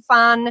hope you had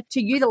fun.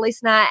 To you, the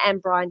listener,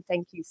 and Brian,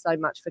 thank you so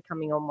much for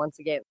coming on once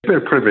again. It's been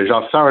a privilege.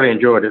 I've thoroughly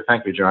enjoyed it.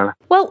 Thank you, Joanna.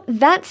 Well,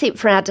 that's it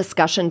for our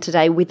discussion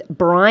today with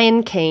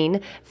Brian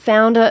Keane,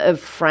 founder of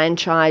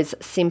Franchise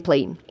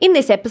Simply. In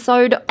this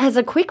episode, as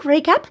a quick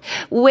recap,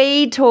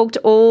 we talked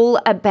all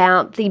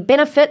about the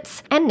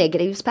benefits and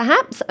negatives,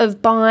 perhaps,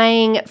 of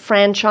buying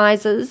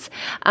franchises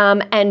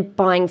and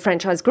buying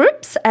franchise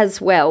groups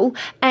as well,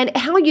 and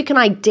how you can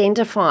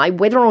identify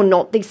whether or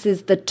not this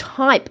is the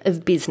type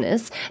of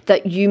business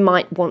that you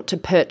might want to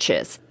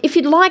purchase. If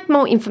you'd like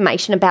more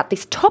information about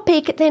this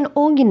topic, then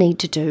all you need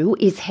to do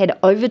is head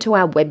over to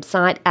our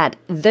website at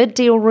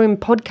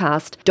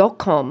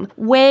thedealroompodcast.com,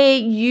 where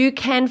you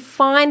can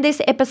find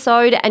this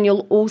episode, and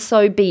you'll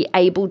also be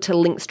able to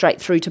link straight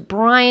through to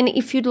Brian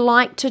if you'd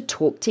like to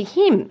talk to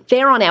him.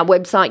 There on our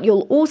website,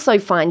 you'll also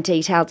find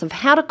details of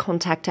how to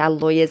contact our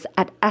lawyers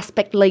at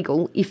Aspect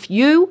Legal if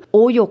you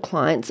or your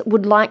clients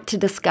would like to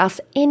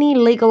discuss any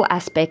legal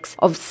aspects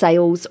of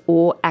sales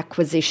or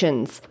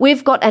acquisitions.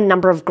 We've got a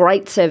number of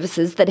great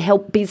services that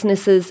help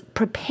businesses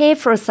prepare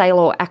for a sale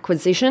or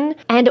acquisition,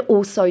 and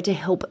also to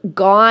help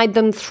guide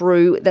them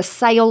through the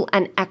sale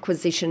and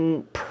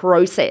acquisition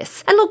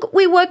process. And look,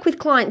 we work with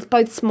clients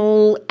both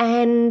small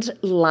and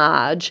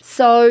large,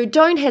 so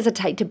don't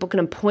hesitate to book an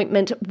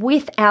appointment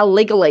with our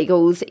legal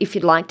eagles if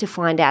you'd like to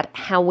find out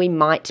how we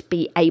might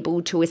be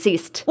able to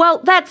assist. Well,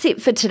 that's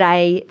it for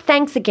today.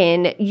 Thanks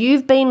again.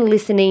 You've been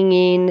listening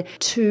in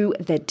to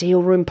the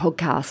Deal Room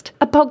Podcast,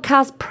 a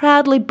podcast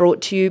proudly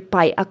brought to you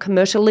by our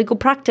commercial legal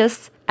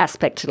practice,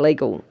 Aspect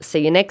Legal. See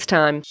you next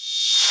time.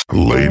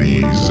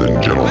 Ladies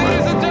and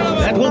gentlemen.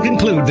 That will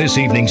conclude this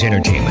evening's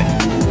entertainment.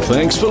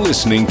 Thanks for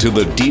listening to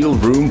the Deal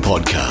Room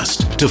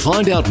Podcast. To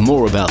find out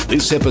more about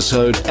this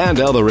episode and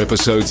other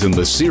episodes in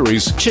the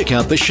series, check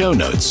out the show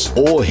notes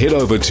or head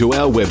over to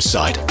our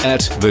website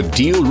at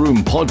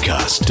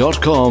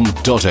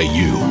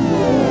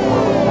thedealroompodcast.com.au.